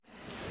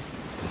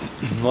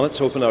Well,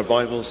 let's open our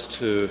Bibles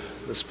to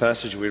this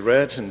passage we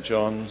read in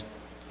John's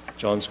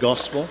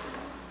Gospel.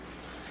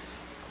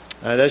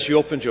 And as you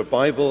opened your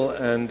Bible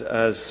and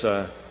as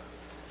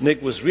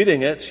Nick was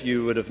reading it,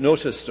 you would have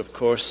noticed, of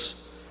course,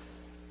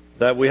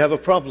 that we have a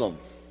problem.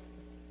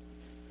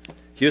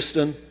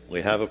 Houston,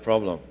 we have a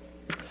problem.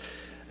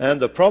 And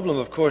the problem,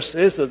 of course,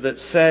 is that it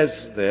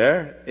says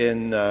there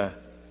in...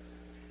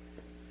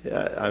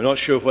 I'm not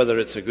sure whether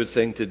it's a good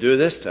thing to do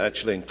this, to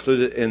actually include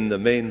it in the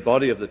main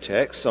body of the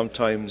text.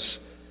 Sometimes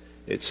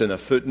it's in a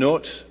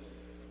footnote,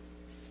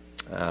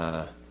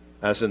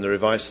 as in the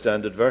Revised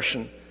Standard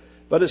Version.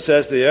 But it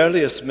says the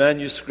earliest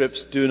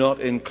manuscripts do not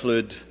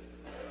include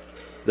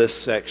this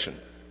section.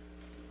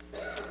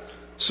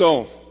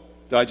 So,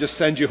 do I just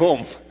send you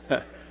home?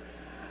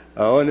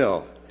 Oh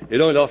no, you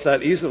don't off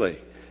that easily.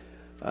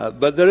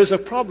 But there is a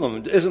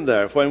problem, isn't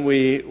there, when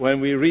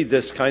we read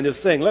this kind of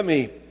thing? Let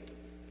me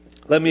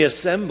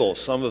assemble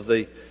some of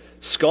the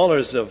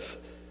scholars of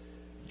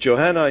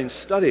Johannine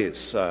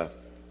studies.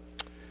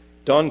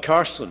 Don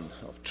Carson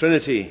of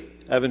Trinity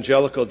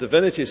Evangelical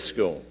Divinity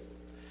School.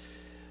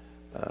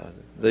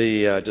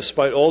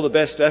 Despite all the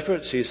best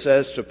efforts, he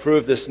says, to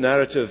prove this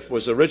narrative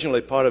was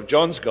originally part of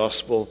John's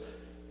Gospel,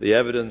 the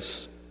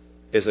evidence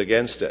is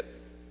against it.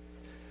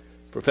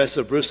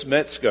 Professor Bruce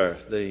Metzger,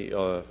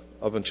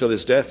 up until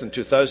his death in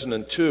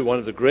 2002, one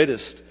of the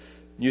greatest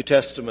New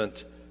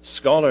Testament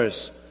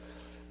scholars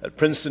at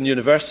Princeton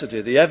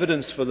University, the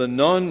evidence for the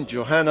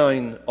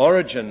non-Johannine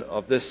origin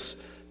of this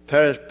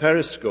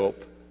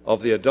periscope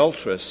of the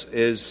adulteress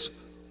is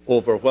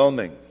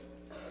overwhelming.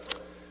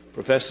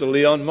 Professor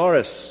Leon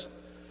Morris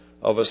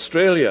of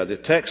Australia, the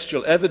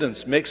textual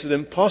evidence makes it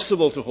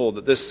impossible to hold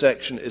that this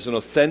section is an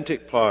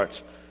authentic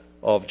part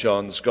of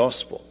John's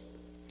Gospel.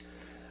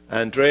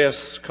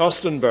 Andreas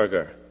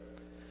Kostenberger,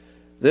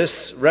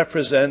 this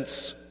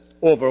represents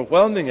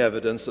overwhelming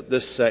evidence that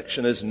this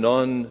section is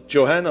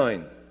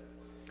non-Johannine.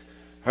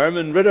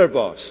 Herman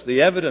Ridderbos,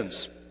 the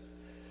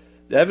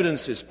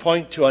evidences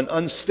point to an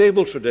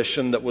unstable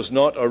tradition that was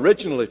not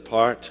originally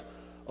part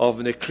of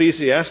an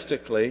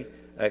ecclesiastically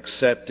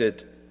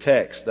accepted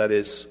text, that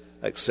is,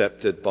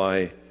 accepted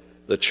by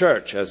the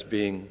church as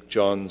being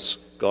John's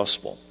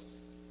Gospel.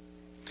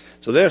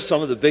 So there are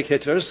some of the big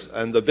hitters,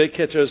 and the big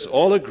hitters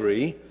all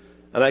agree,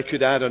 and I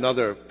could add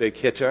another big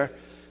hitter.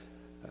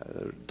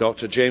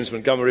 Dr. James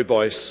Montgomery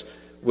Boyce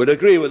would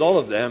agree with all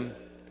of them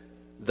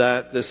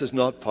that this is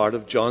not part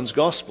of John's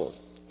Gospel.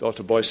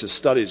 Dr. Boyce's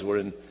studies were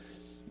in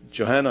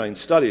Johannine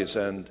studies,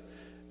 and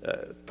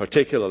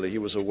particularly he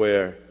was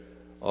aware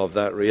of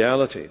that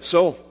reality.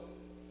 So,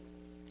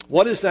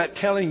 what is that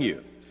telling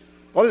you?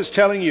 What it's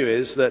telling you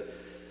is that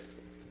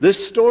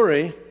this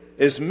story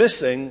is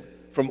missing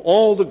from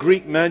all the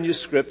Greek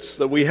manuscripts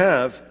that we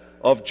have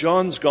of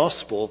John's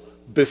Gospel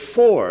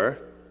before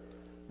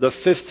the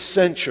 5th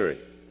century.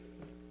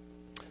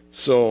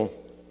 So,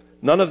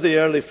 none of the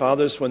early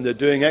fathers, when they're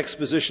doing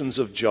expositions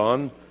of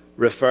John,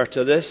 refer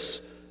to this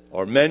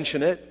or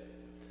mention it.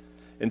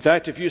 In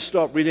fact, if you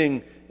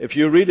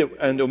read it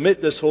and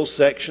omit this whole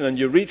section and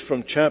you read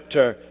from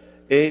chapter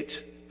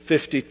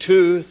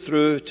 8:52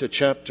 through to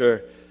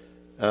chapter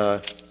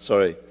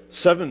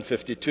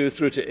 7:52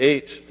 through to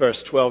 8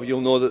 verse 12,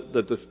 you'll know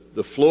that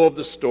the flow of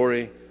the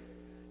story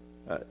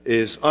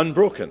is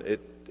unbroken.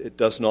 It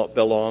does not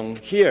belong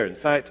here. In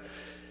fact,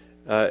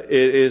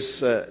 it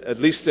is at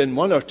least in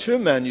one or two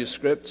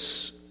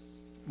manuscripts,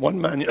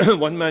 one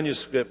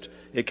manuscript,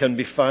 it can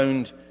be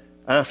found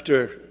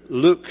after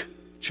Luke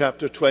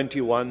chapter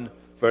 21,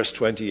 verse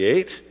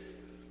 28.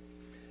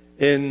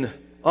 In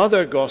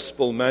other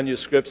gospel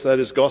manuscripts, that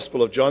is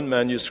Gospel of John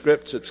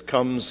manuscripts, it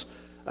comes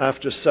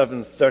after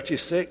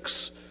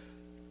 736,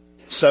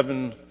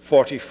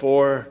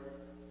 744,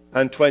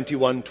 and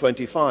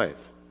 21:25.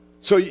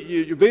 So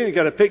you're beginning to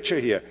get a picture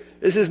here.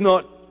 This is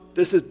not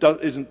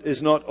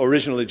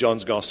originally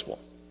John's Gospel.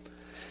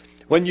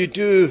 When you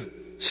do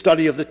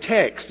study of the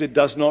text, it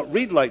does not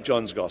read like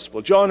John's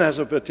Gospel. John has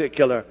a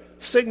particular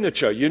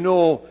signature. You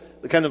know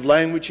the kind of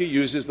language he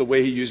uses, the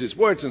way he uses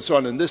words, and so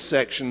on. And this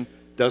section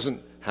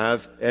doesn't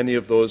have any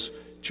of those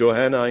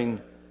Johannine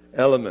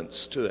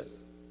elements to it.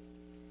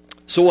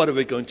 So what are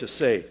we going to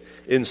say?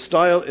 In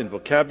style, in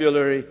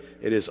vocabulary,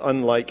 it is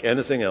unlike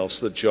anything else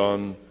that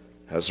John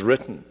has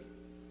written.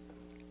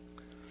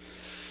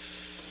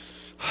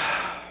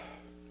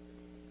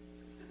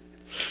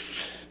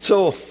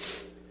 So,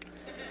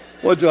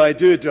 what do I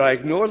do? Do I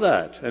ignore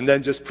that and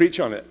then just preach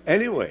on it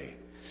anyway?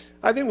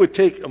 I think we'll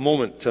take a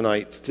moment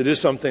tonight to do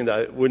something that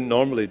I wouldn't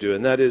normally do,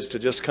 and that is to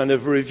just kind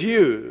of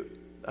review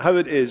how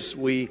it is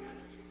we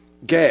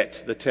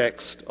get the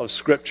text of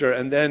Scripture,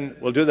 and then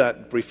we'll do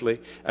that briefly,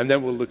 and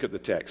then we'll look at the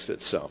text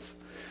itself.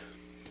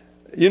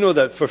 You know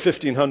that for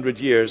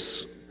 1,500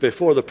 years,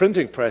 before the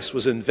printing press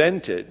was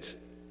invented,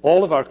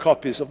 all of our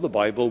copies of the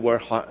Bible were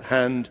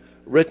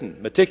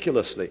handwritten,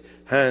 meticulously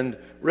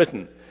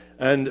handwritten,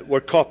 and were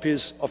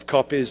copies of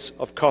copies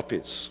of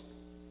copies.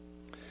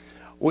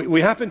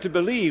 We happen to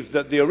believe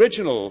that the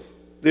original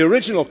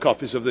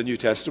copies of the New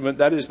Testament,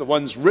 that is, the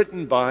ones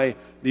written by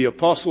the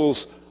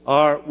apostles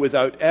are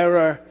without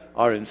error,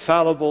 are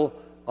infallible,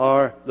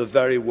 are the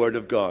very Word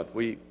of God.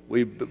 We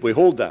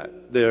hold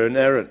that. They're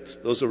inerrant,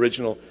 those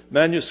original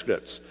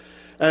manuscripts.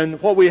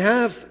 And what we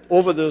have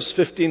over those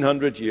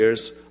 1,500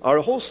 years are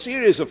a whole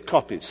series of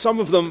copies. Some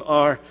of them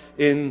are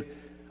in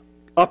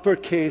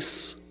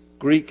uppercase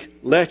Greek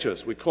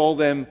letters. We call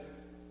them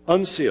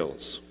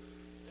uncials.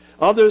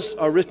 Others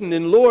are written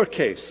in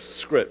lowercase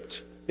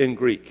script in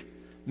Greek,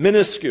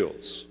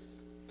 minuscules.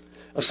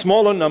 A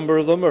smaller number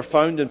of them are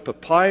found in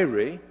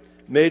papyri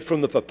made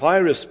from the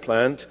papyrus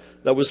plant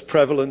that was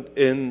prevalent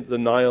in the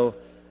Nile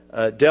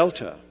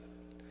Delta.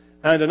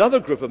 And another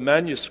group of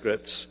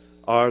manuscripts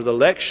are the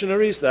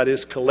lectionaries, that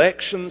is,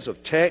 collections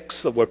of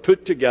texts that were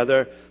put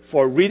together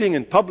for reading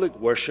in public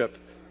worship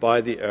by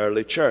the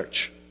early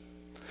church.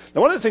 Now,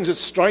 one of the things that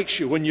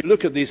strikes you when you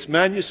look at this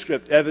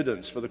manuscript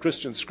evidence for the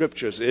Christian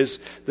scriptures is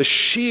the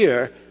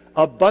sheer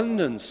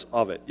abundance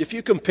of it. If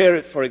you compare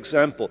it, for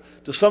example,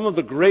 to some of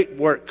the great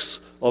works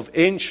of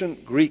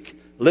ancient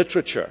Greek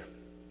literature,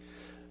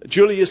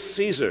 Julius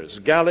Caesar's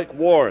Gallic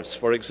Wars,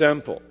 for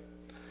example,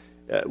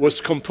 was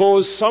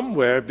composed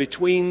somewhere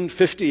between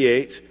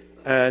 58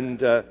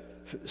 and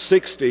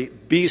 60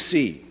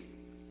 BC.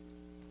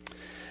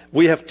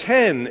 We have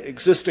 10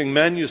 existing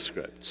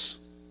manuscripts,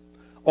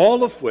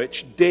 all of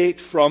which date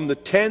from the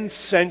 10th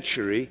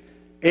century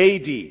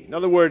AD. In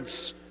other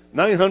words,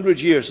 900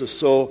 years or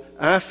so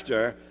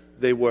after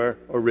they were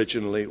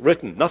originally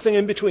written. Nothing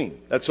in between.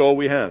 That's all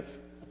we have.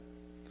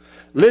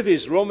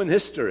 Livy's Roman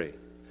History,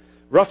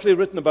 roughly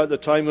written about the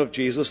time of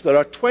Jesus. There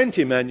are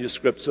 20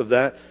 manuscripts of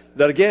that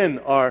again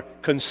are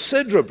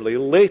considerably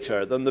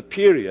later than the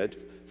period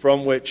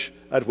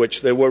at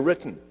which they were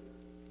written.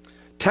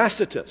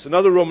 Tacitus,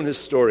 another Roman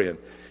historian,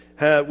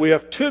 we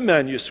have 2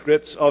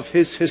 manuscripts of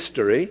his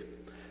history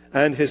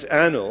and his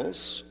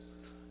annals,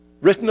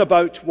 written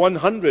about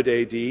 100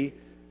 AD,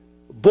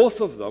 both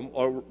of them,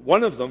 or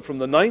one of them from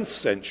the 9th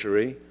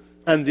century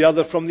and the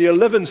other from the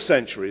 11th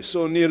century,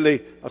 so nearly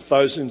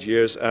 1,000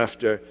 years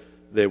after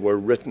they were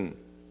written.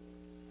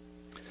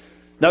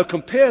 Now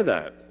compare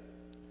that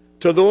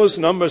to those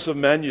numbers of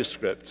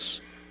manuscripts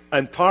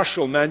and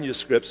partial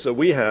manuscripts that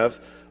we have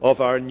of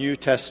our New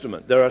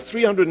Testament. There are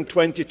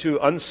 322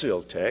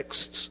 uncial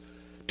texts,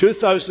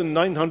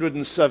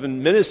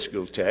 2,907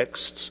 minuscule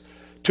texts,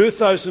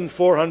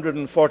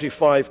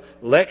 2,445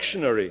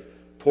 lectionary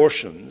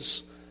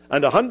portions,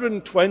 and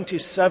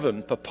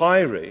 127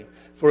 papyri,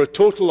 for a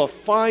total of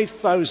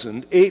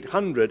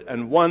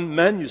 5,801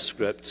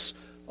 manuscripts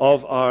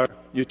of our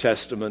New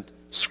Testament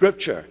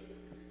scripture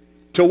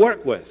to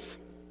work with,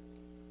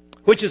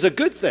 which is a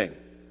good thing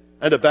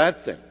and a bad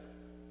thing.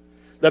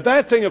 The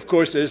bad thing, of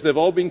course, is they've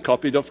all been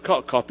copied of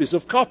copies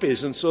of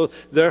copies, and so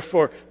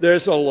therefore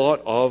there's a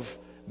lot of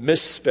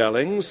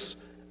misspellings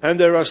and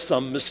there are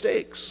some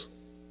mistakes.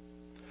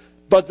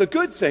 But the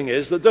good thing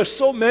is that there's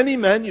so many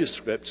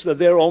manuscripts that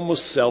they're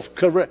almost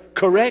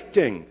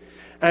self-correcting.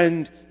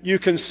 And you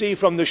can see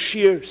from the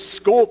sheer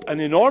scope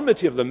and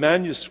enormity of the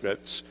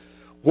manuscripts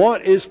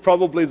what is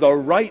probably the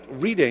right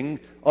reading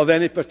of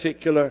any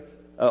particular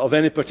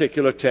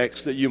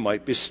text that you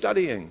might be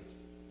studying.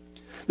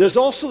 There's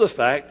also the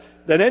fact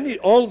that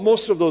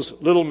most of those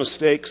little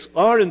mistakes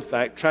are in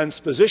fact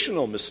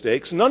transpositional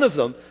mistakes. None of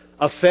them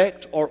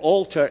affect or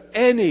alter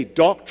any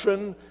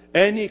doctrine,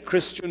 any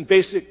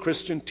basic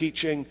Christian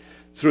teaching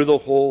through the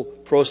whole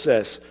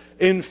process.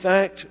 In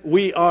fact,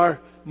 we are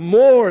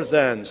more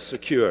than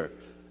secure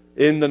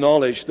in the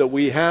knowledge that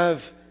we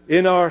have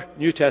in our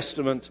New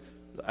Testament,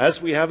 as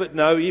we have it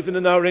now, even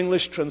in our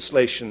English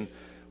translation,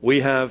 we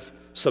have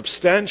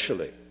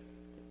substantially,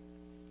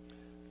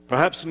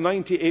 perhaps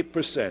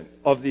 98%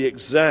 of the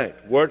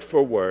exact word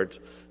for word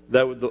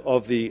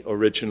of the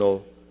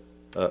original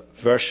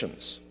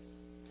versions.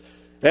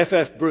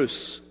 F.F.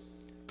 Bruce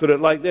put it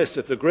like this: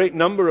 if the great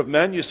number of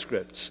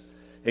manuscripts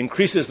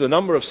increases the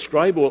number of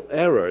scribal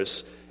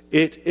errors,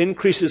 it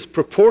increases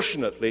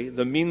proportionately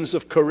the means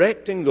of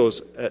correcting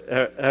those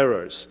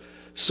errors,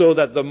 so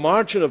that the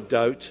margin of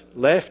doubt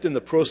left in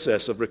the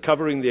process of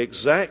recovering the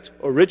exact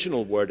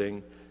original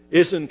wording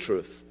is in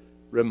truth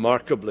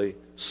remarkably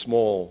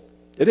small.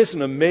 It is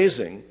an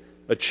amazing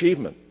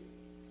achievement.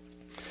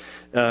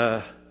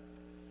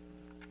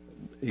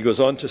 He goes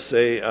on to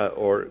say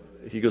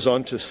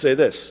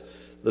this: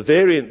 the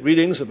variant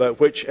readings about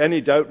which any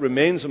doubt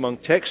remains among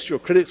textual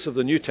critics of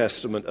the New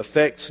Testament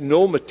affects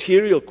no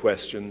material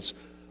questions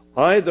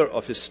either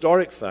of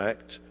historic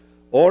fact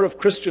or of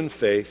Christian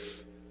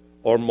faith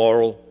or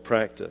moral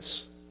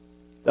practice.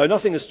 Now,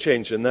 nothing has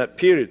changed in that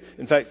period.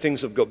 In fact,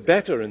 things have got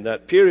better in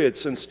that period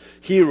since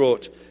he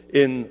wrote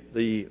in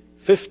the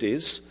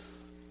 50s.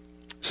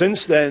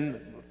 Since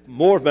then,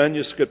 more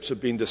manuscripts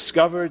have been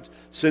discovered.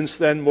 Since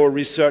then, more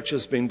research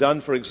has been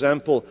done. For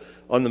example,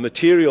 on the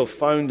material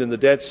found in the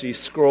Dead Sea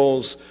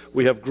Scrolls,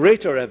 we have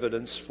greater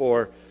evidence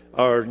for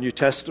our New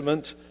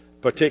Testament,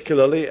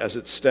 particularly as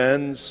it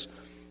stands.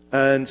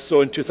 And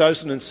so in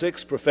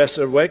 2006,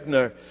 Professor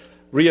Wegner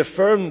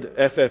reaffirmed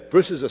F.F.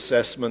 Bruce's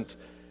assessment,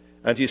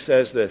 and he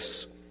says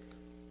this: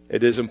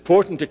 it is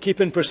important to keep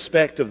in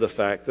perspective the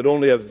fact that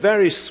only a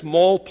very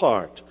small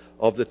part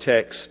of the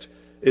text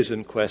is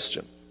in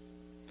question.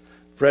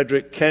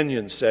 Frederick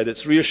Kenyon said,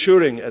 "It's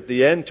reassuring at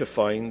the end to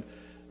find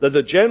that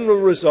the general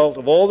result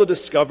of all the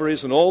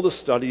discoveries and all the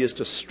study is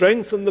to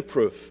strengthen the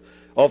proof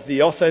of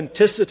the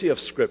authenticity of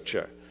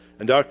Scripture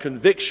and our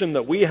conviction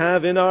that we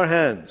have in our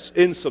hands,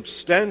 in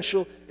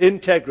substantial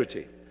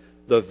integrity,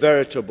 the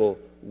veritable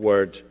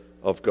Word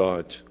of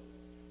God."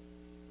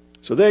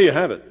 So there you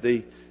have it.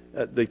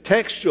 The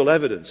textual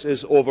evidence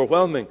is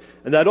overwhelming.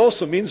 And that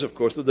also means, of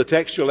course, that the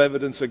textual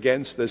evidence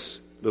against this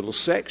little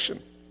section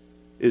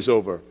is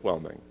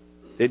overwhelming.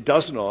 It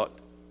does not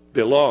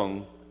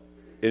belong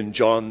in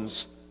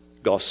John's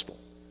Gospel.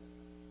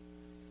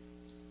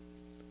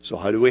 So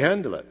how do we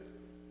handle it?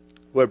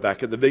 We're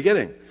back at the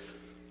beginning.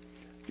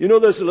 You know,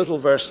 there's a little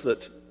verse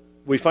that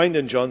we find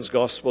in John's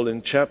Gospel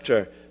in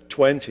chapter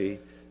 20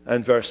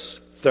 and verse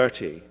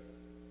 30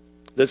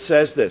 that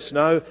says this,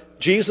 "Now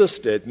Jesus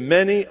did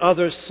many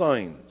other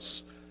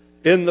signs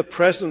in the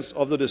presence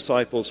of the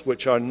disciples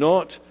which are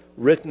not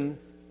written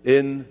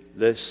in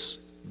this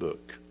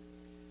book."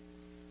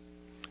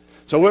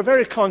 So we're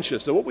very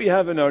conscious that what we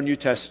have in our New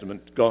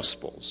Testament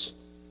Gospels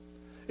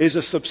is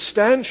a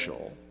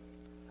substantial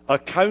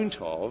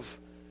account of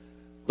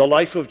the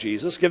life of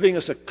Jesus, giving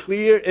us a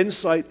clear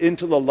insight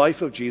into the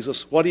life of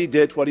Jesus, what he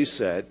did, what he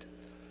said,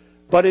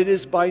 but it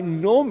is by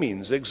no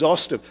means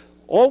exhaustive.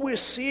 All we're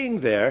seeing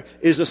there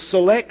is a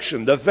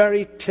selection, the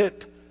very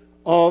tip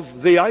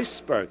of the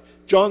iceberg.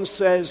 John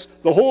says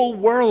the whole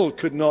world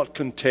could not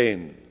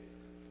contain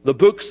the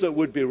books that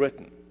would be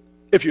written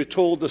if you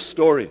told the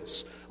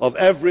stories of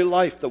every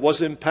life that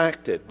was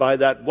impacted by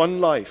that one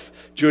life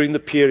during the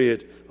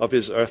period of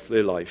his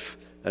earthly life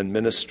and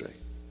ministry.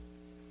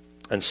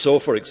 And so,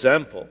 for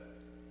example,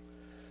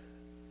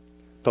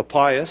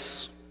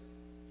 Papias,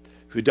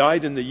 who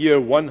died in the year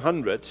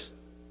 100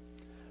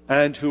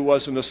 and who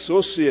was an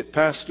associate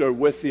pastor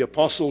with the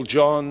Apostle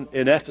John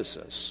in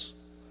Ephesus,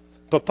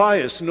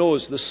 Papias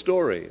knows the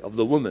story of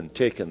the woman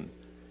taken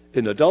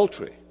in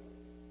adultery.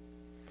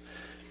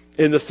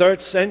 In the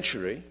 3rd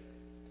century,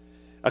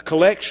 a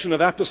collection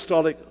of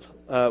apostolic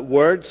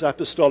words,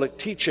 apostolic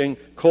teaching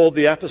called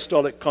the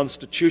Apostolic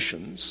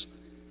Constitutions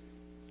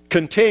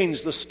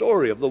contains the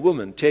story of the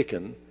woman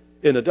taken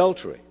in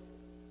adultery.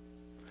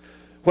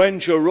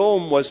 When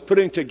Jerome was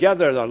putting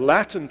together a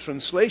Latin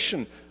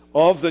translation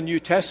of the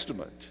New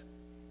Testament,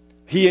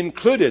 he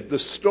included the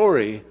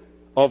story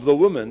of the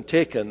woman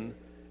taken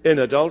in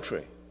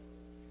adultery.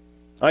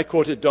 I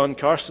quoted Don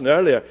Carson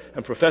earlier,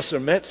 and Professor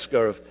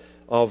Metzger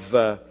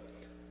of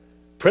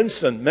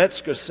Princeton,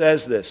 Metzger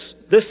says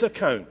this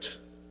account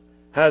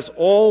has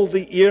all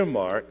the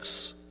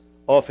earmarks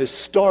of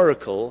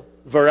historical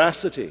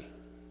veracity.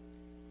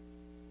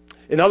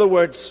 In other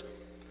words,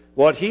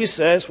 what he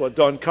says, what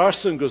Don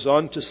Carson goes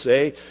on to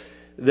say,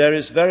 there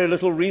is very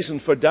little reason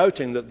for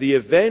doubting that the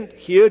event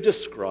here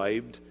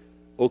described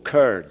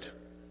occurred.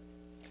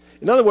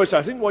 In other words,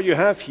 I think what you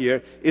have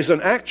here is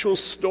an actual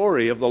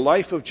story of the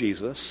life of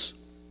Jesus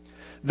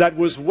that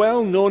was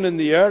well known in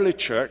the early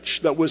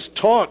church, that was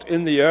taught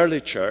in the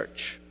early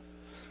church,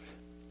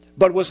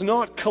 but was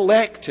not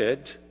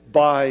collected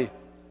by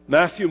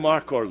Matthew,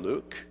 Mark, or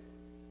Luke,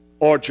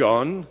 or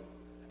John,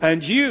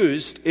 and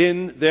used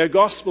in their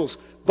Gospels.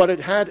 But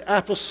it had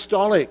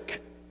apostolic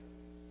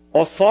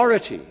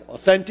authority,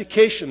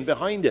 authentication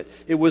behind it.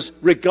 It was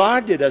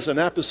regarded as an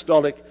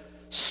apostolic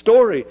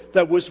story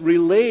that was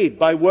relayed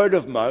by word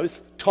of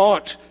mouth,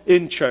 taught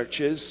in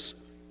churches,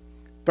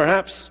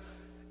 perhaps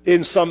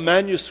in some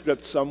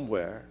manuscript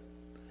somewhere,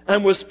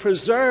 and was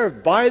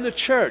preserved by the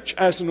church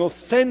as an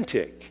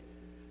authentic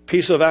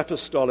piece of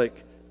apostolic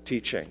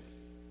teaching.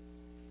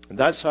 And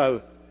that's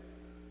how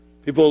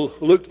people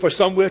looked for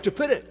somewhere to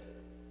put it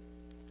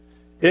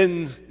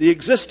in the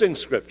existing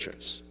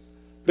scriptures,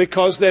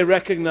 because they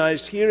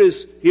recognized here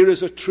is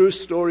a true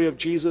story of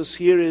Jesus,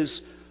 here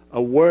is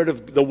the Word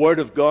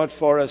of God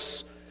for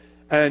us,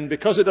 and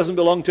because it doesn't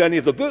belong to any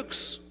of the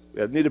books,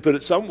 we need to put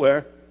it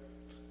somewhere,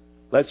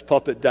 let's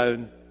pop it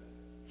down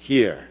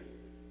here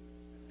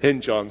in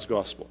John's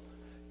Gospel.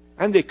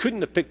 And they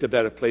couldn't have picked a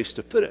better place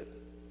to put it.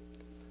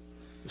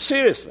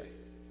 Seriously.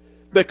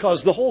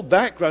 Because the whole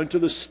background to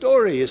the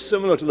story is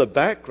similar to the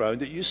background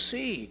that you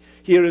see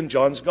here in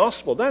John's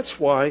Gospel. That's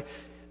why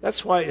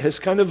it has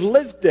kind of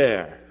lived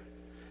there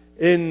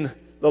in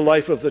the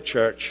life of the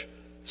church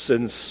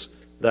since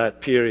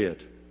that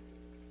period.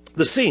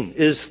 The scene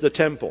is the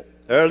temple.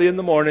 Early in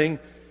the morning,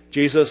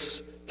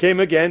 Jesus came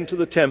again to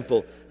the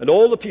temple, and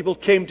all the people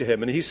came to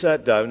him, and he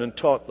sat down and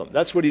taught them.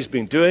 That's what he's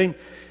been doing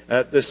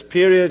at this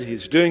period.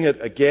 He's doing it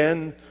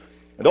again.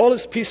 And all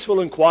is peaceful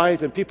and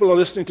quiet, and people are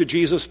listening to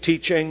Jesus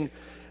teaching,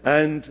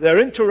 and they're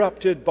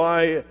interrupted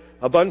by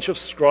a bunch of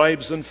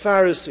scribes and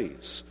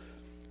Pharisees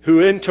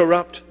who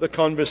interrupt the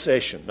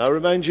conversation. Now, I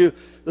remind you,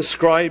 the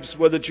scribes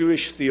were the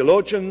Jewish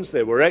theologians.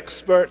 They were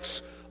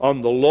experts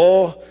on the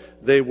law.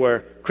 They were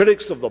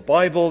critics of the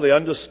Bible. They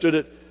understood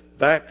it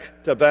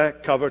back to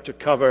back, cover to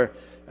cover,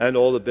 and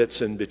all the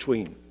bits in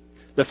between.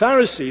 The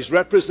Pharisees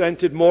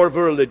represented more of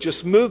a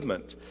religious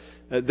movement.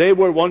 They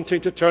were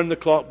wanting to turn the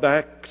clock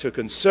back to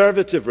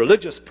conservative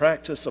religious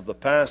practice of the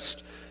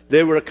past.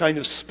 They were a kind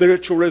of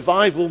spiritual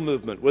revival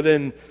movement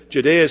within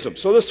Judaism.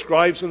 So the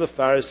scribes and the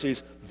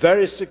Pharisees,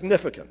 very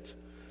significant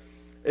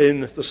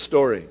in the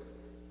story.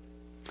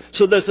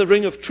 So there's the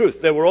ring of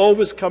truth. They were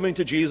always coming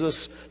to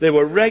Jesus. They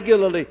were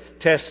regularly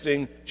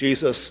testing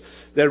Jesus.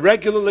 They're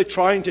regularly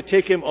trying to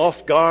take him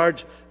off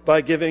guard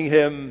by giving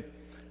him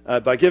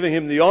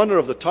the honor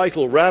of the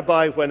title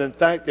rabbi, when in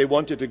fact they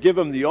wanted to give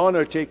him the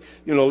honor,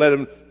 let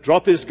him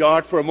drop his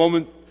guard for a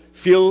moment,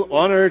 feel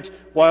honored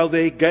while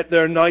they get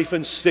their knife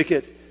and stick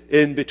it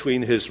in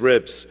between his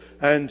ribs.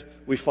 And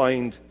we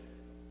find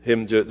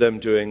them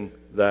doing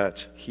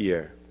that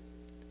here.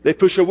 They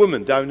push a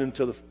woman down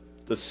into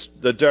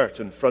the dirt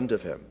in front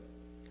of him.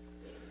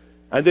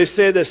 And they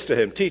say this to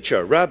him,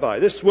 "Teacher, Rabbi,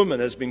 this woman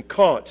has been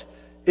caught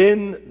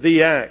in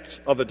the act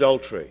of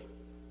adultery.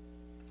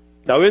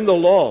 Now in the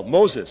law,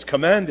 Moses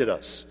commanded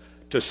us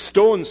to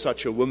stone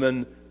such a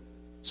woman.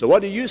 So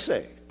what do you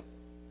say?"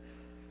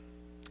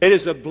 It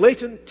is a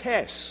blatant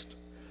test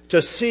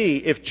to see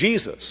if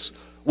Jesus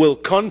will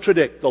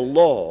contradict the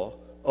law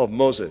of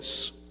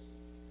Moses.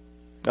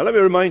 Now let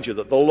me remind you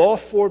that the law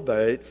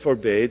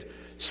forbade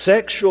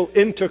sexual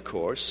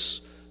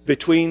intercourse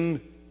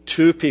between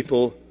two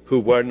people who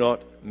were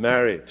not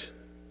married.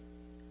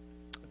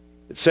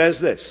 It says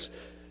this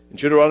in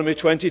Deuteronomy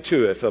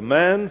 22, "If a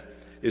man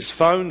is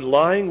found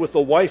lying with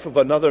the wife of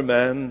another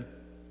man,"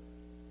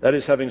 that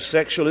is, having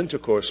sexual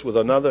intercourse with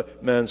another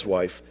man's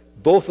wife,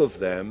 "both of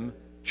them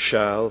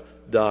shall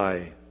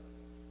die."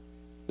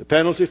 The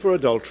penalty for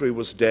adultery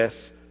was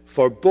death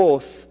for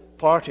both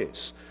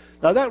parties.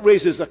 Now that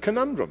raises a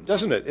conundrum,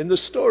 doesn't it, in the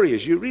story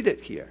as you read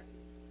it here?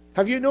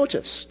 Have you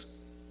noticed?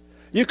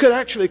 You could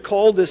actually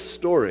call this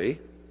story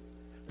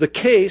the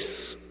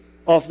case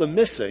of the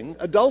missing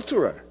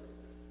adulterer,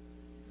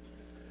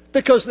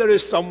 because there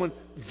is someone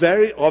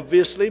very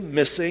obviously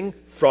missing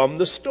from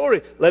the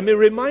story. Let me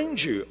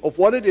remind you of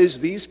what it is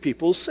these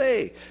people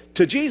say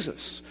to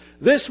Jesus.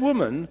 This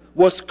woman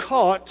was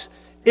caught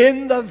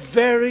in the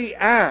very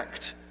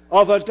act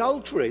of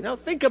adultery. Now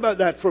think about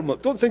that for a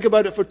moment. Don't think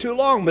about it for too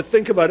long, but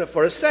think about it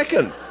for a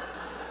second.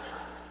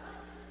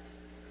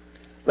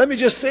 Let me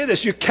just say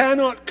this. You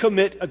cannot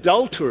commit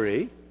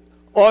adultery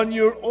on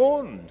your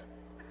own.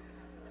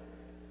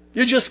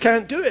 You just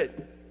can't do it.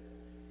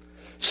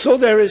 So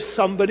there is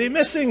somebody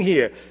missing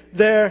here.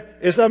 There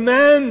is a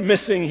man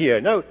missing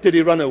here. Now, did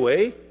he run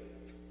away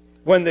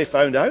when they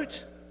found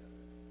out?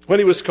 When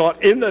he was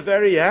caught in the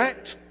very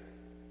act?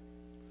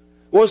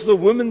 Was the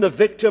woman the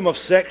victim of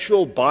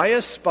sexual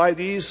bias by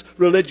these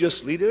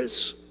religious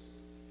leaders?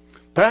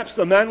 Perhaps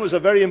the man was a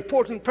very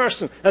important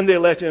person and they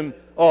let him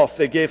off.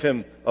 They gave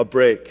him a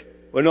break.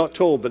 We're not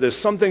told, but there's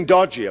something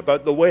dodgy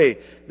about the way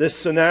this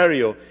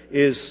scenario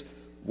is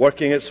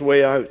working its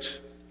way out.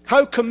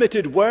 How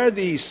committed were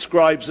these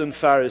scribes and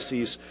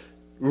Pharisees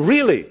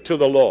really to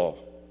the law?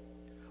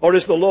 Or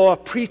is the law a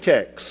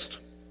pretext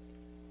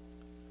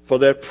for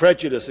their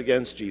prejudice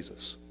against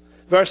Jesus?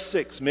 Verse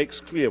 6 makes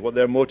clear what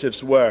their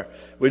motives were.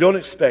 We don't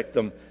expect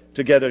them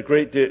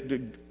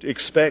to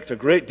expect a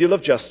great deal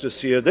of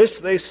justice here. This,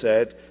 they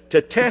said,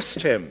 to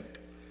test him,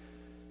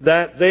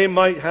 that they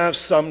might have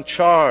some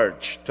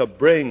charge to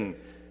bring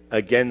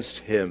against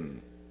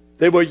him.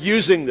 They were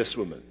using this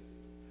woman.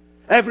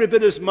 Every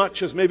bit as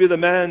much as maybe the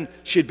man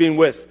she'd been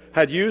with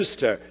had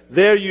used her.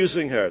 They're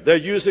using her. They're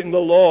using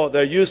the law.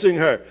 They're using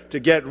her to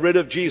get rid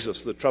of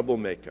Jesus, the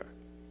troublemaker.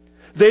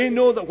 They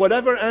know that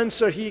whatever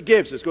answer he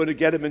gives is going to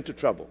get him into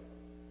trouble.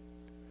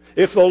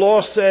 If the law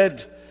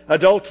said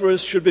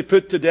adulterers should be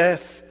put to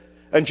death,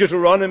 and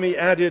Deuteronomy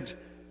added,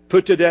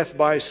 put to death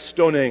by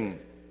stoning,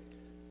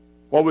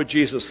 what would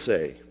Jesus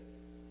say?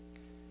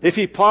 If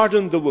he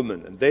pardoned the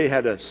woman, and they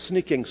had a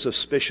sneaking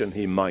suspicion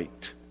he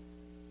might,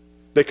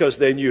 because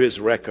they knew his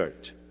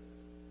record,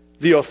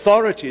 the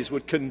authorities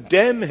would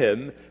condemn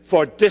him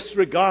for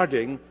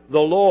disregarding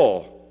the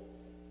law.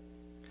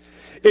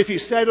 If he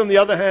said, on the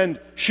other hand,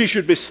 she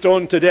should be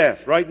stoned to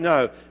death right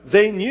now,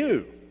 they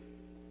knew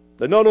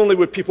that not only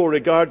would people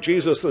regard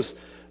Jesus as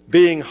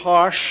being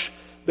harsh,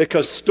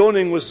 because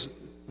stoning was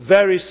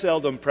very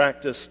seldom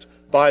practiced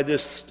by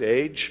this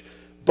stage,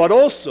 but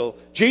also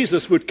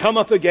Jesus would come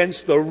up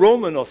against the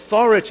Roman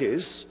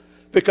authorities,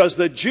 because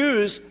the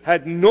Jews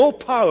had no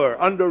power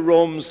under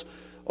Rome's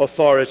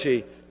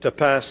authority to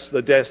pass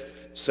the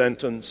death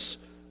sentence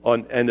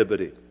on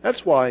anybody.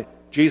 That's why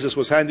Jesus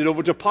was handed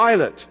over to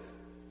Pilate,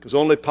 because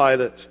only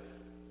Pilate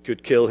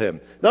could kill him.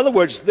 In other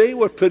words, they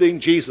were putting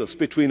Jesus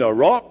between a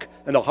rock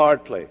and a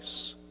hard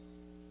place.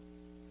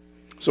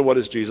 So what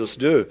does Jesus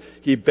do?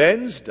 He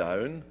bends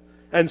down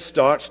and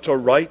starts to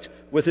write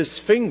with his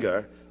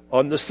finger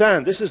on the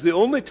sand. This is the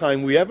only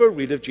time we ever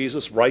read of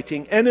Jesus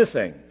writing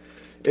anything.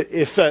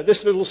 If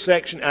this little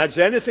section adds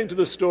anything to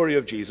the story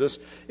of Jesus,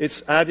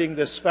 it's adding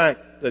this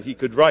fact that he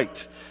could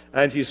write.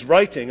 And he's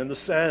writing in the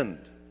sand.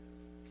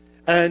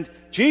 And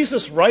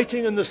Jesus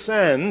writing in the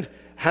sand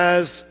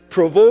has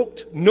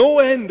provoked no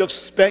end of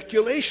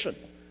speculation.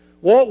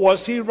 What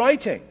was he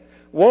writing?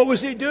 What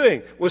was he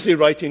doing? Was he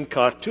writing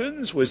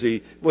cartoons? Was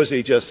he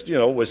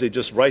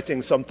just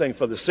writing something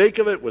for the sake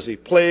of it? Was he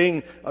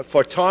playing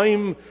for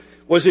time?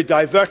 Was he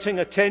diverting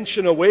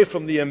attention away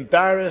from the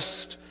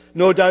embarrassed,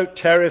 no doubt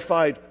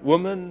terrified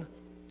woman?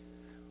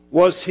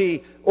 Was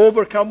he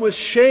overcome with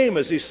shame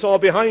as he saw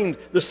behind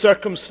the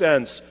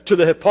circumstance to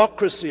the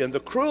hypocrisy and the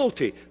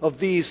cruelty of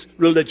these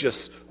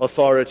religious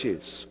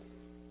authorities?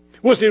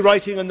 Was he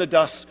writing in the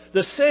dust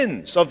the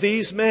sins of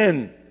these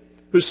men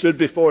who stood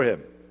before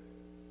him?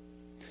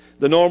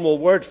 The normal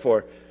word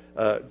for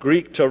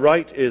Greek to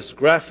write is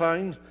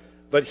graphein,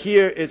 but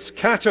here it's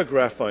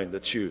katagraphine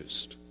that's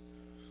used,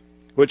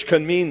 which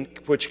can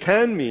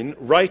mean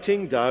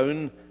writing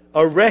down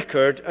a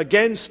record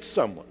against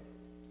someone.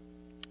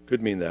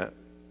 Could mean that.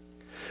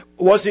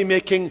 Was he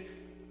making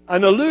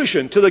an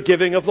allusion to the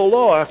giving of the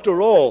law?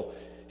 After all,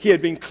 he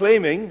had been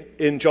claiming,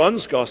 in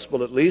John's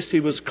Gospel at least, he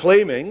was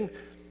claiming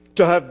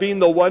to have been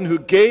the one who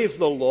gave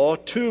the law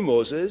to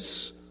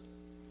Moses.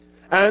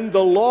 And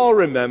the law,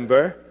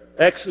 remember,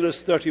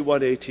 Exodus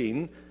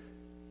 31:18,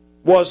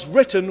 was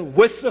written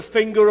with the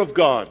finger of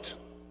God.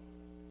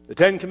 The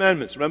Ten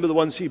Commandments, remember the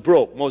ones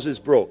Moses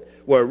broke,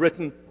 were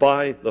written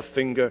by the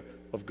finger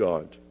of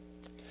God.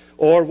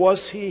 Or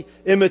was he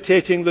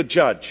imitating the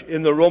judge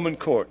in the Roman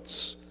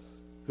courts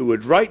who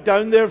would write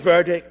down their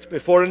verdict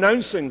before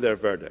announcing their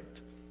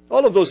verdict?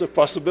 All of those are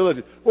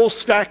possibilities, a whole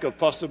stack of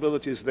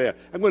possibilities there.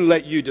 I'm going to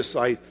let you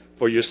decide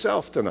for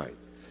yourself tonight.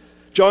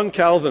 John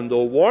Calvin,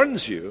 though,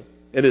 warns you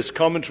in his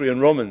commentary on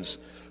Romans,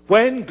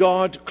 when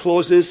God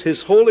closes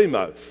his holy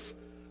mouth,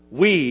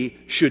 we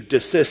should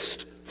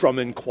desist from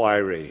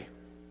inquiry.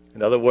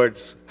 In other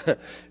words,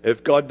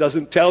 if God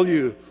doesn't tell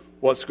you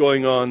what's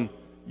going on,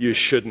 you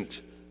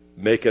shouldn't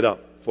make it up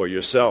for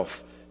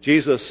yourself.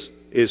 Jesus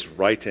is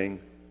writing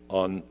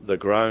on the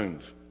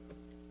ground.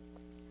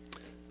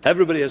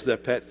 Everybody has their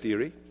pet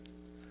theory.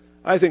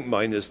 I think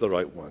mine is the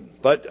right one,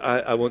 but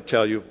I won't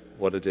tell you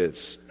what it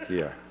is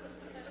here.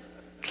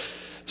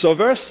 So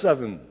verse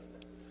 7,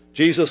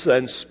 Jesus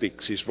then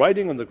speaks. He's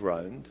writing on the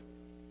ground.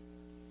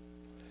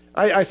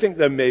 I think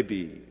there may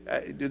be,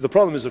 the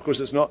problem is, of course,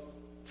 it's not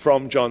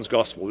from John's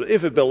Gospel.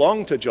 If it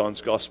belonged to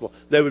John's Gospel,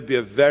 there would be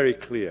a very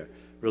clear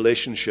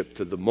relationship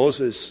to the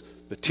Moses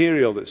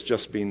material that's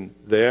just been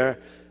there,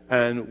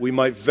 and we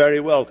might very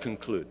well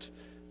conclude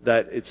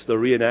that it's the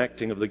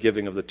reenacting of the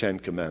giving of the Ten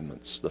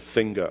Commandments, the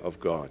finger of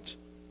God.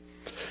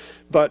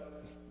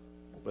 But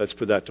let's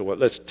put that to what.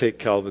 Let's take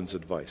Calvin's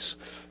advice.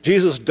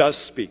 Jesus does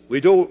speak.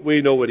 We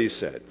know what he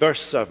said.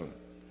 Verse 7.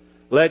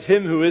 Let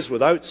him who is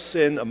without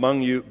sin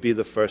among you be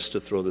the first to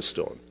throw the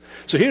stone.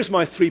 So here's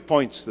my 3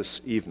 points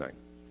this evening.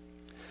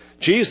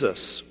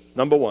 Jesus,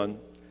 number one,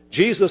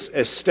 Jesus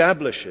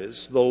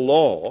establishes the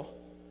law,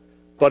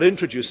 but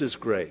introduces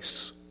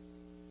grace.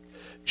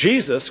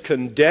 Jesus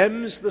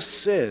condemns the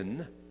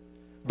sin,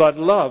 but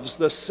loves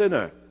the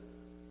sinner.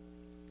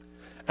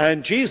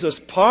 And Jesus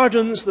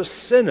pardons the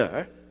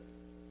sinner,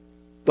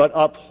 but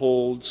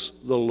upholds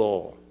the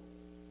law.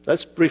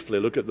 Let's briefly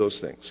look at those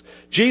things.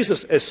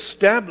 Jesus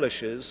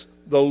establishes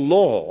the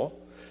law,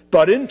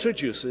 but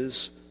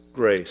introduces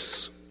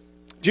grace.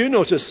 Do you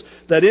notice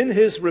that in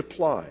his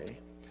reply,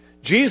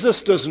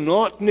 Jesus does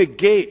not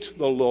negate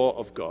the law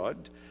of God,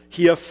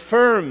 he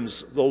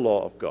affirms the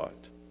law of God.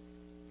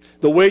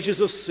 The wages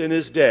of sin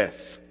is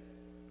death.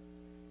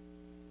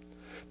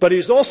 But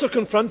he's also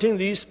confronting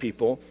these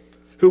people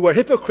who were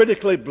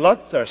hypocritically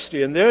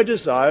bloodthirsty in their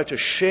desire to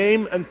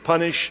shame and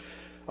punish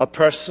a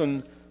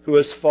person who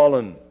has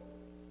fallen.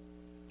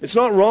 It's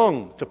not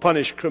wrong to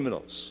punish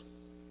criminals,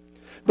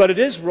 but it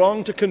is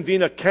wrong to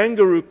convene a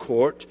kangaroo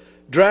court,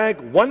 drag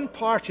one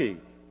party,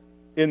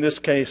 in this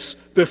case,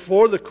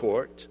 before the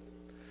court,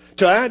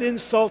 to add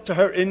insult to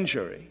her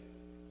injury,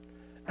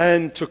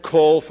 and to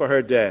call for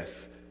her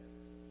death.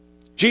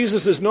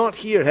 Jesus is not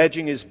here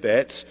hedging his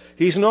bets.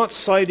 He's not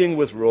siding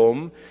with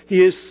Rome.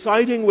 He is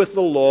siding with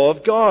the law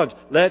of God.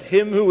 Let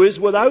him who is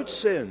without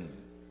sin.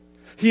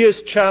 He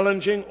is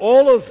challenging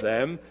all of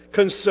them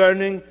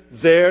concerning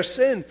their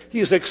sin. He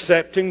is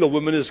accepting the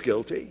woman is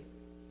guilty,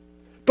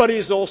 but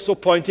he's also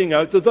pointing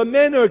out that the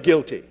men are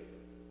guilty.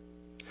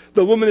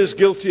 The woman is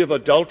guilty of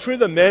adultery.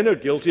 The men are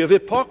guilty of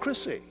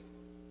hypocrisy.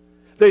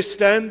 They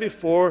stand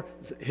before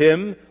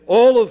him,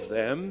 all of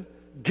them,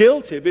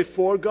 guilty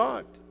before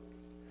God.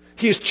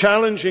 He's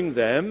challenging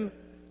them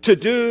to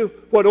do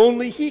what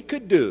only he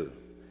could do.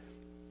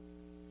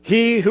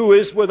 He who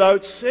is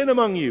without sin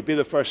among you, be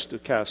the first to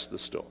cast the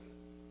stone.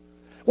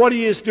 What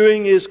he is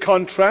doing is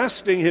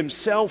contrasting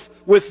himself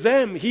with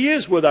them. He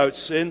is without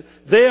sin.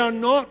 They are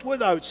not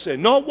without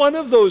sin. Not one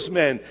of those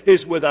men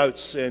is without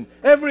sin.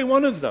 Every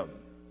one of them.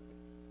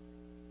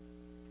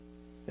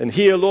 And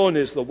he alone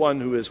is the one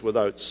who is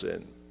without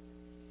sin.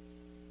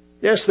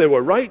 Yes, they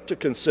were right to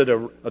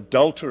consider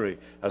adultery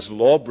as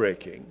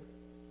law-breaking,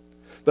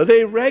 but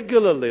they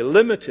regularly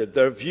limited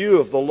their view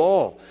of the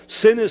law.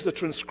 Sin is the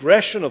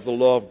transgression of the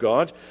law of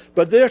God,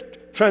 but their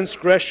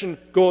transgression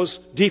goes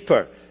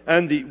deeper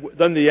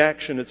than the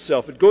action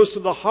itself. It goes to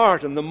the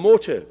heart and the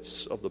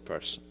motives of the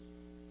person.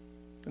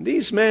 And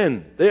these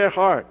men, their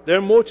heart,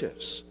 their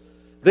motives,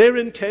 their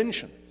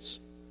intentions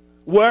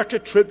were to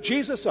trip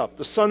Jesus up,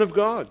 the Son of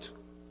God.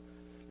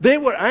 They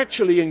were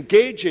actually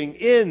engaging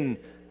in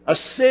a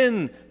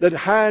sin that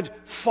had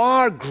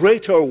far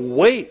greater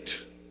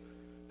weight.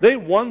 They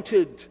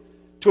wanted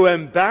to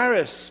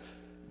embarrass,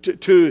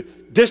 to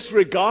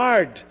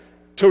disregard,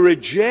 to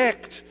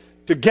reject,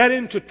 to get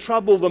into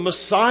trouble the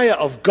Messiah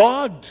of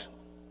God.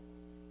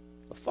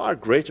 A far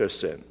greater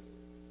sin.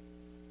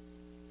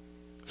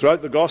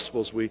 Throughout the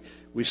Gospels, we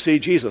see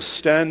Jesus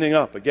standing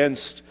up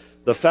against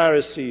the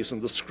Pharisees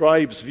and the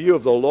scribes' view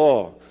of the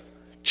law,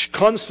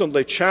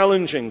 constantly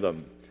challenging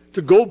them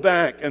to go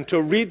back and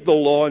to read the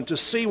law and to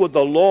see what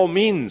the law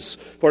means.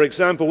 For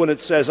example, when it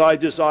says, I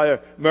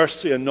desire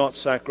mercy and not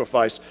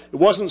sacrifice, it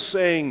wasn't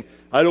saying,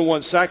 I don't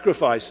want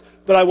sacrifice,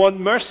 but I want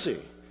mercy.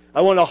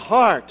 I want a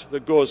heart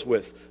that goes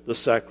with the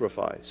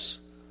sacrifice.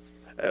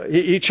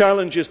 He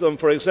challenges them,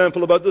 for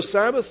example, about the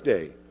Sabbath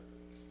day.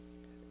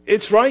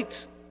 It's right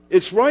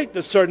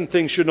that certain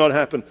things should not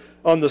happen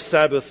on the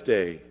Sabbath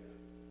day.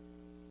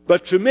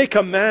 But to make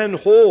a man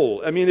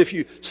whole, I mean, if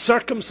you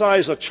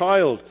circumcise a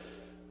child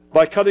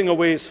by cutting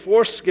away his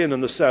foreskin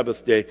on the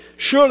Sabbath day,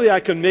 surely I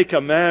can make a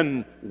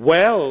man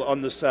well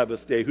on the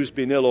Sabbath day who's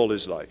been ill all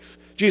his life.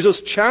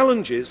 Jesus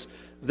challenges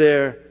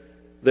their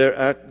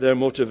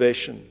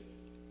motivation.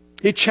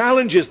 He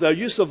challenges their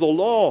use of the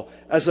law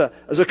as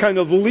a kind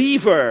of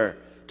lever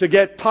to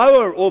get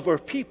power over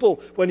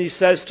people when he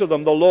says to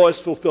them, the law is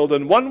fulfilled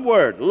in one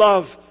word,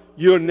 love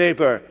your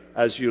neighbor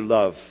as you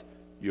love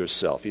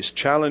yourself. He's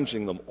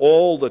challenging them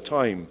all the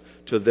time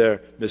to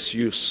their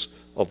misuse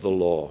of the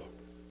law.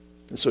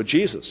 And so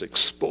Jesus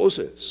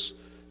exposes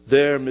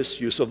their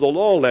misuse of the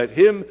law. Let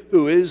him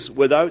who is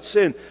without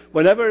sin.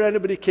 Whenever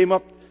anybody came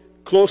up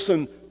close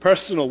and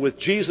personal with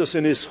Jesus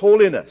in his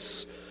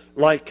holiness,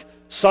 like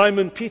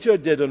Simon Peter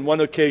did on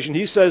one occasion,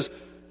 he says,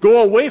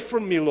 go away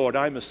from me, Lord,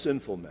 I'm a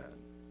sinful man.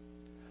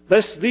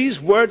 These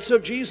words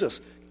of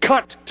Jesus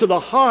cut to the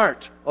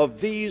heart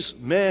of these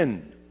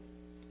men.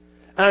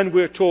 And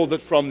we're told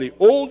that from the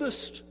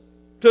oldest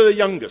to the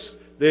youngest,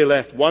 they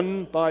left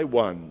one by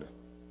one.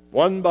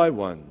 One by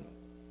one.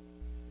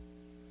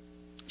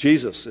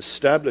 Jesus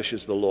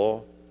establishes the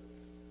law,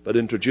 but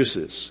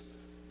introduces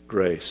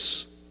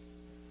grace.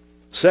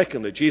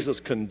 Secondly,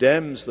 Jesus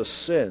condemns the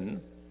sin,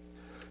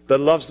 but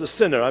loves the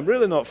sinner. I'm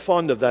really not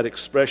fond of that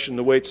expression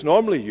the way it's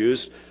normally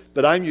used,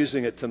 but I'm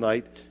using it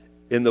tonight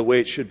in the way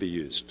it should be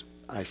used,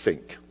 I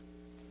think.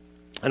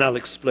 And I'll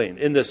explain.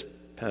 In this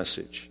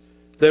passage,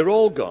 they're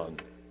all gone.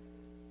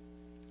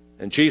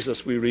 And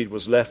Jesus, we read,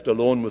 was left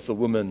alone with the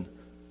woman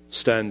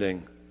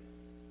standing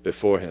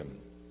before him.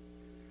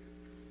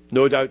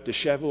 No doubt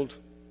disheveled,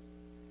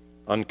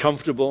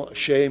 uncomfortable,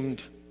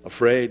 ashamed,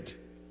 afraid,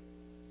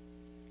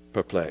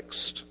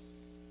 perplexed.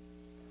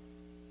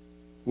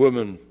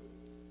 Woman,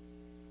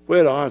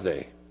 where are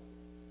they?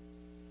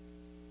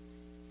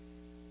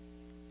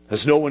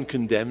 Has no one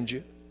condemned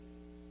you?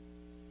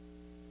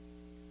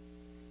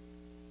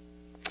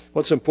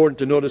 What's important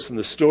to notice in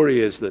the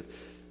story is that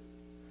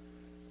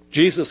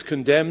Jesus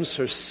condemns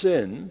her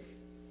sin,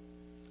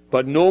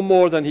 but no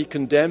more than he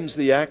condemns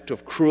the act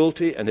of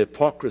cruelty and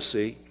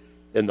hypocrisy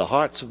in the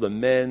hearts of the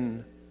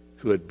men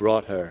who had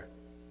brought her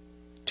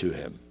to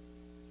him.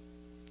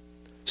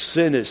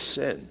 Sin is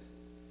sin.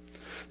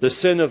 The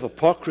sin of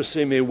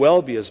hypocrisy may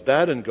well be as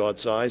bad in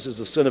God's eyes as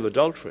the sin of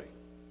adultery.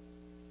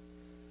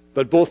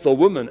 But both the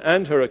woman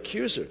and her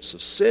accusers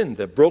have sinned.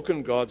 They've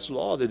broken God's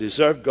law. They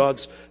deserve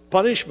God's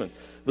punishment.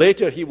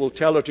 Later he will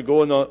tell her to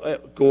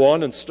go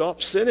on and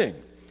stop sinning.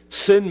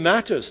 Sin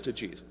matters to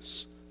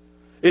Jesus.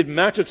 It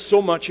mattered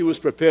so much he was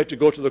prepared to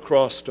go to the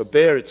cross to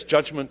bear its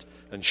judgment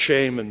and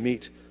shame and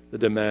meet the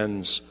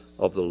demands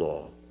of the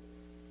law.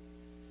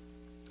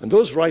 And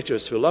those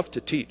writers who love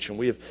to teach, and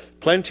we have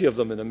plenty of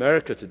them in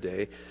America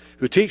today,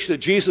 who teach that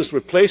Jesus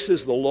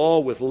replaces the law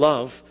with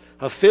love,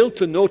 have failed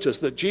to notice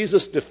that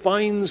Jesus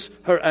defines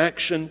her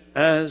action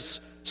as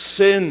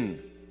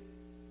sin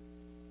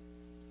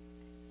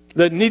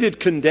that needed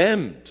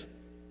condemned.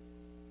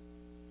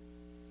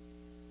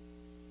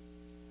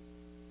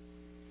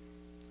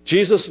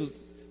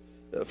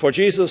 For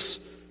Jesus,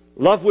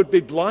 love would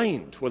be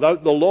blind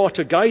without the law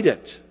to guide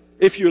it.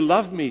 If you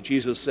love me,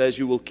 Jesus says,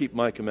 you will keep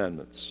my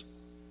commandments.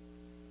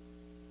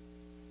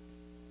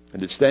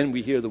 And it's then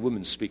we hear the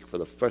woman speak for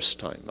the first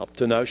time. Up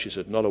to now, she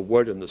said not a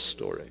word in this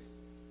story.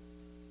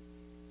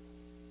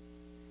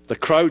 The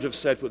crowd have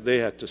said what they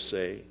had to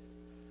say,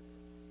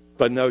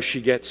 but now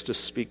she gets to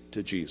speak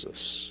to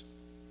Jesus.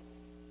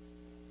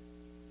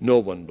 No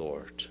one,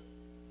 Lord.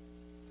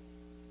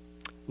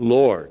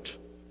 Lord.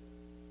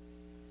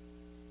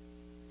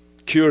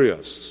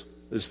 Kurios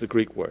is the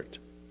Greek word.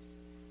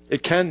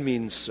 It can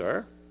mean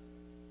sir.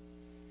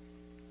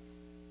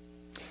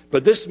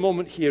 But this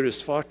moment here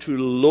is far too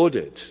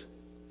loaded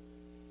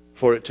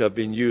for it to have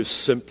been used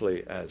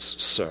simply as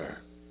sir.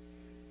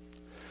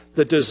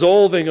 The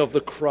dissolving of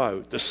the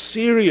crowd, the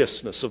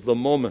seriousness of the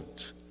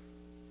moment,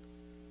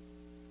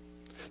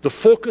 the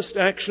focused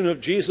action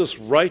of Jesus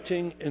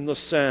writing in the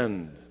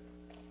sand,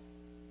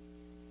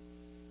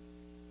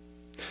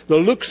 The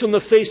looks on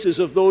the faces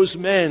of those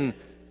men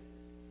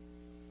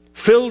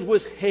filled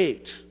with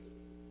hate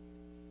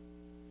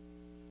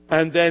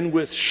and then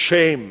with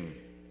shame,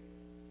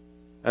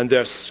 and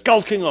they're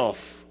skulking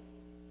off,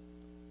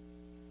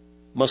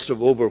 must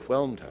have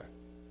overwhelmed her.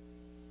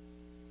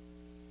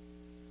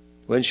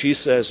 When she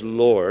says,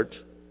 Lord,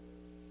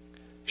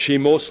 she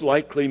most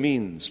likely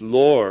means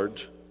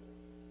Lord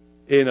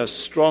in as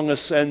strong a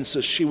sense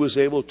as she was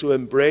able to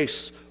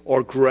embrace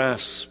or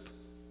grasp.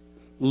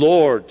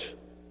 Lord.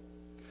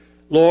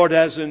 Lord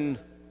as in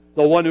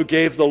the one who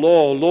gave the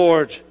law.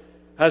 Lord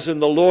as in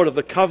the Lord of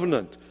the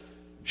covenant.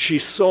 She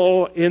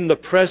saw in the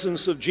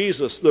presence of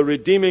Jesus the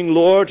redeeming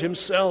Lord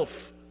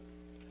himself.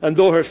 And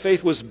though her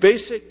faith was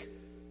basic,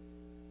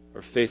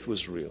 her faith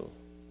was real.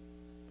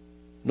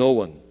 No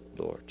one,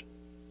 Lord.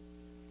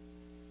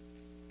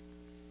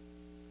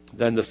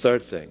 Then the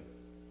third thing.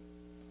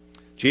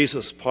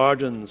 Jesus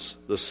pardons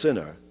the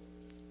sinner,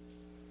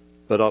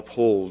 but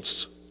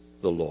upholds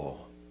the law.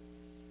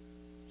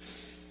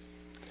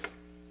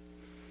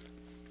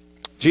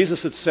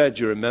 Jesus had said,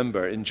 you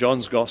remember, in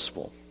John's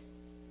Gospel,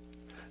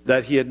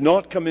 that he had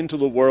not come into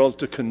the world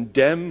to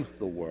condemn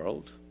the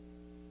world,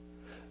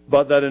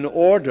 but that in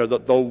order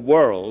that the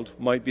world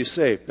might be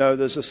saved. Now,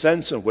 there's a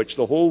sense in which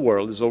the whole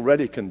world is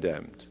already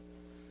condemned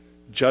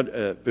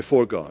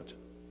before God.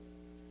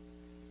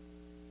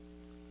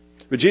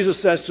 But Jesus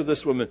says to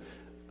this woman,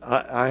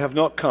 I have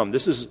not come.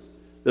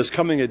 There's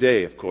coming a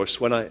day, of course,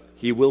 when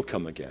he will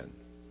come again.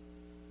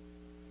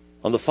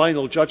 On the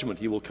final judgment,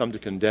 he will come to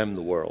condemn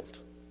the world.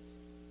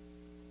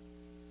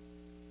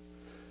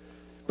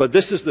 But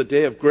this is the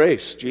day of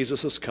grace.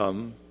 Jesus has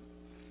come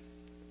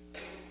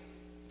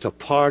to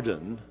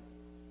pardon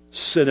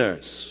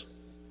sinners.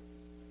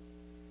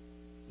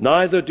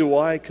 Neither do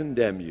I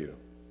condemn you.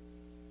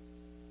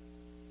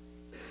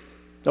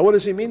 Now, what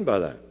does he mean by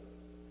that?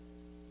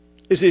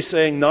 Is he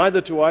saying, neither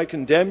do I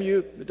condemn you?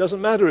 It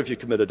doesn't matter if you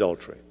commit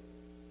adultery.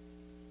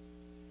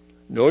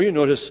 No, you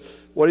notice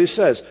what he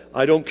says.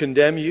 I don't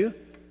condemn you.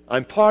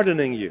 I'm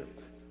pardoning you.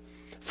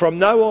 From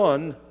now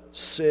on,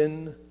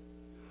 sin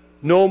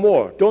no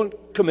more. Don't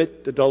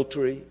commit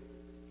adultery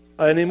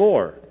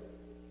anymore.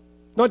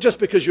 Not just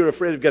because you're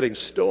afraid of getting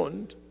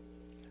stoned,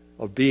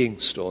 or being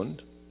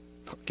stoned,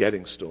 not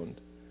getting stoned,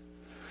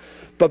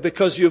 but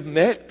because you've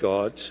met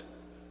God.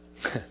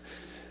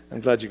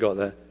 I'm glad you got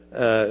that.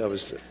 That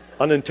was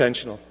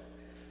unintentional.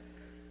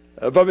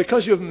 But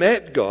because you've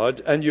met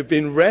God and you've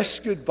been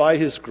rescued by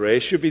his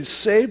grace, you've been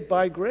saved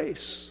by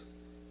grace.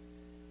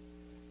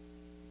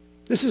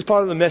 This is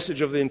part of the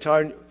message of the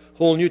entire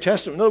whole New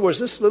Testament. In other words,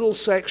 this little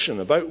section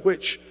about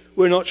which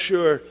we're not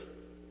sure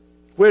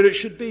where it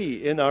should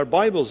be in our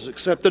Bibles,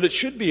 except that it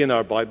should be in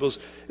our Bibles,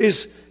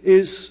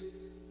 is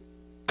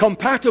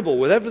compatible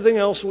with everything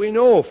else we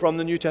know from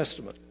the New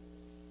Testament.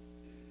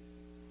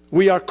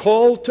 We are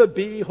called to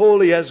be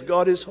holy as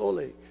God is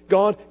holy.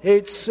 God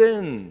hates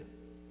sin.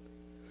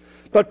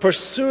 But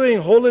pursuing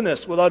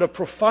holiness without a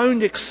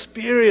profound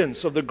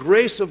experience of the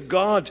grace of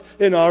God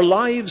in our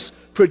lives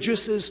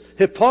produces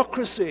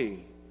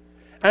hypocrisy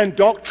and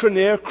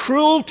doctrinaire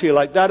cruelty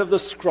like that of the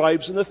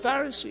scribes and the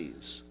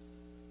Pharisees.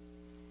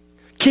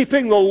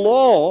 Keeping the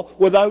law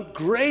without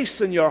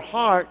grace in your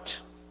heart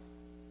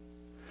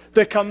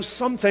becomes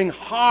something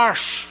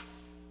harsh,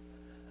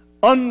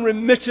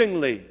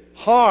 unremittingly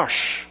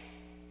harsh.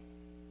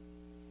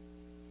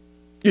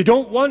 You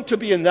don't want to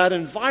be in that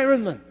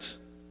environment.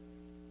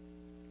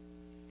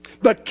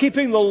 But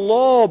keeping the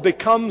law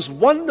becomes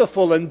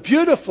wonderful and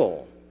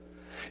beautiful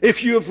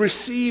if you have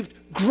received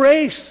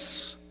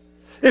grace,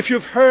 if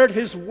you've heard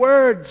his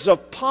words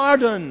of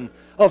pardon,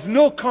 of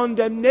no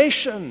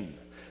condemnation.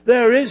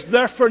 There is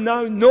therefore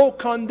now no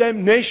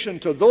condemnation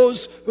to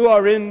those who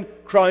are in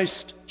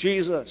Christ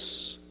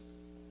Jesus.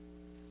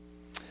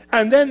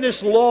 And then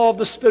this law of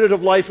the Spirit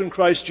of life in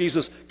Christ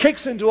Jesus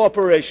kicks into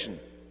operation.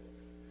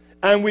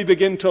 And we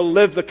begin to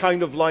live the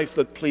kind of life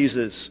that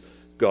pleases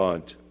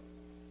God.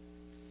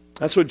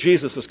 That's what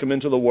Jesus has come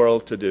into the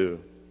world to do.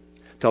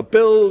 To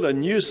build a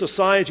new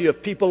society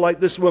of people like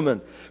this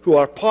woman who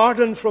are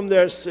pardoned from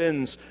their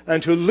sins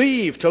and who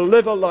leave to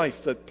live a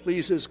life that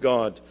pleases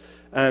God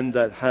and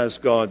that has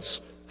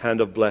God's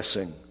hand of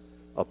blessing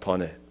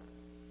upon it.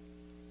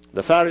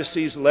 The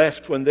Pharisees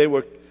left when they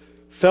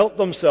felt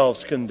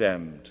themselves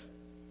condemned.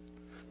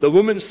 The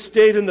woman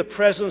stayed in the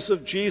presence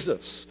of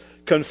Jesus,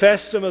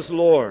 confessed him as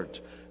Lord,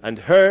 and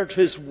heard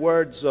his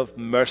words of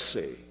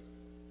mercy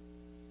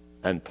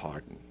and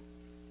pardon.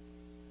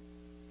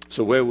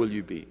 So where will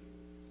you be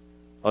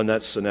on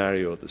that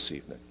scenario this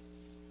evening?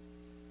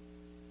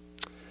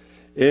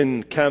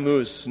 In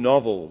Camus'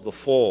 novel, The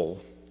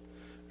Fall,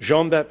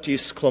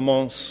 Jean-Baptiste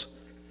Clémence,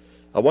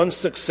 a once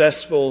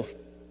successful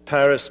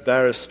Paris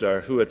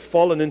barrister who had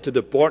fallen into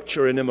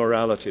debauchery and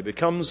immorality,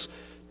 becomes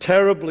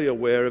terribly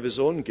aware of his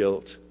own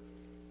guilt,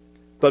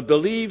 but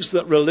believes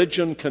that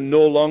religion can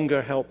no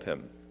longer help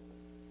him.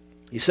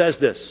 He says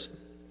this,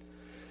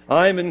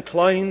 I am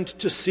inclined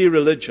to see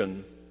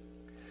religion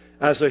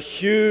as a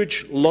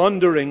huge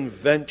laundering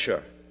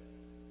venture,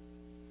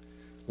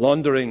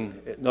 laundering,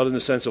 not in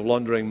the sense of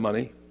laundering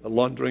money, but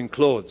laundering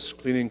clothes,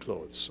 cleaning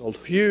clothes. A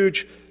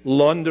huge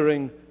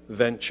laundering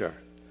venture.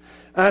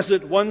 As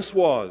it once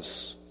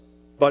was,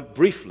 but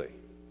briefly,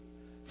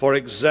 for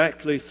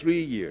exactly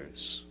 3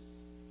 years.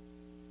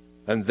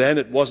 And then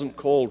it wasn't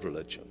called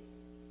religion.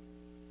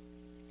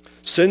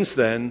 Since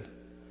then,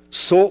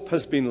 soap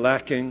has been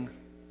lacking,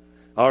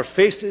 our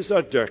faces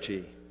are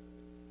dirty,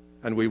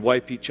 and we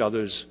wipe each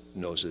other's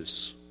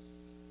noses.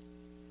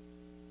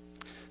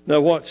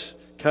 Now, what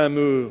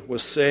Camus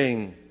was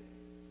saying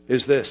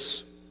is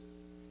this: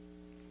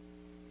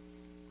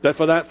 that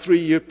for that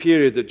 3-year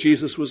period that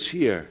Jesus was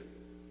here,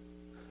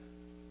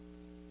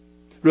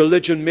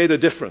 religion made a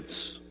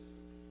difference.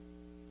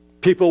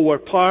 People were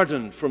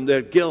pardoned from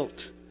their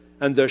guilt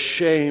and their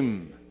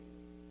shame.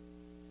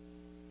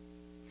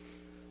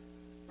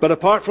 But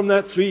apart from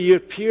that 3-year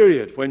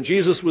period when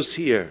Jesus was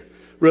here,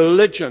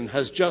 religion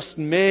has just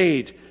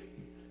made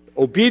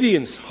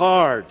obedience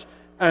hard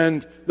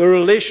and the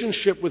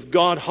relationship with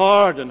God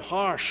hard and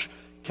harsh.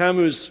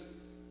 Camus'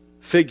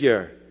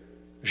 figure,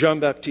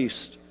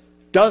 Jean-Baptiste,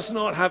 does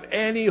not have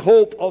any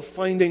hope of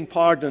finding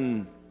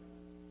pardon.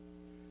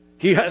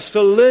 He has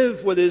to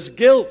live with his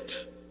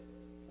guilt.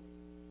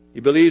 He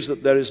believes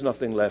that there is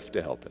nothing left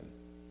to help him.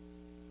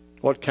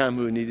 What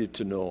Camus needed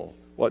to know,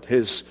 what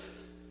his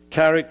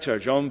character,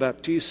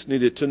 Jean-Baptiste,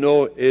 needed to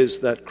know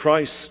is that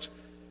Christ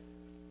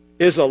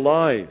is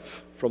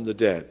alive from the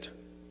dead.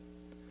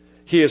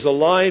 He is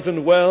alive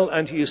and well,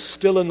 and he is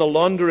still in the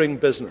laundering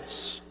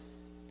business.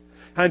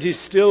 And he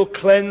still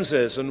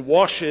cleanses and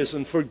washes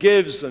and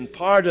forgives and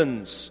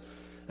pardons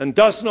and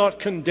does not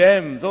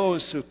condemn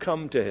those who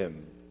come to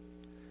him.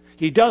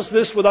 He does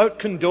this without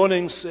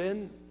condoning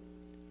sin.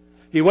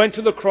 He went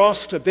to the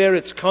cross to bear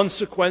its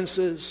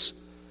consequences,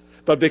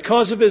 but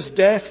because of his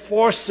death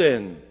for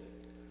sin,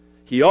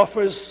 he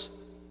offers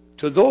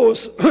to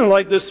those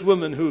like this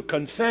woman who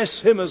confess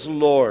him as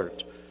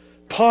Lord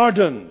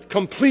pardon,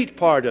 complete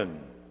pardon,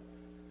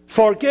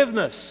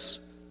 forgiveness,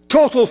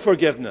 total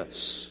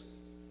forgiveness,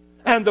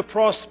 and the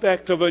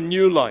prospect of a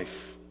new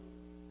life.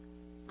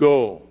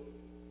 Go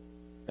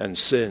and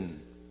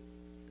sin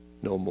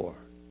no more.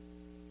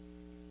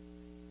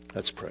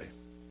 Let's pray.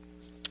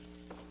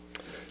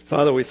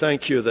 Father, we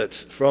thank you that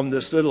from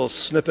this little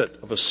snippet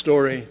of a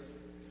story,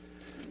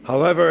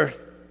 however,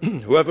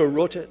 whoever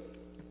wrote it,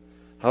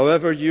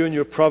 however you in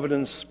your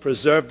providence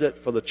preserved it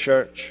for the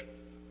church,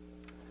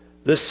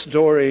 this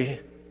story,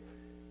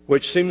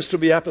 which seems to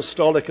be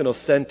apostolic and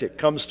authentic,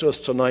 comes to us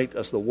tonight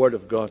as the Word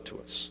of God to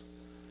us.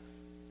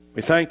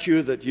 We thank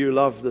you that you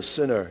love the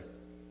sinner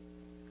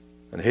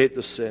and hate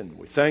the sin.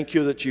 We thank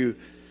you that you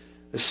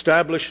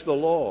establish the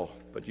law,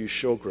 but you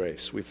show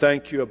grace. We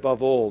thank you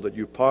above all that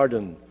you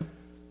pardon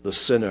the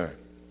sinner,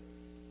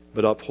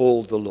 but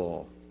uphold the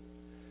law.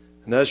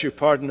 And as you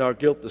pardon our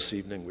guilt this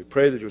evening, we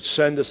pray that you would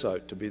send us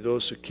out to be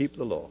those who keep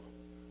the law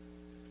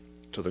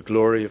to the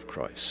glory of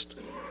Christ,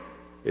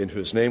 in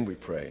whose name we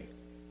pray.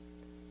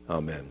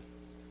 Amen.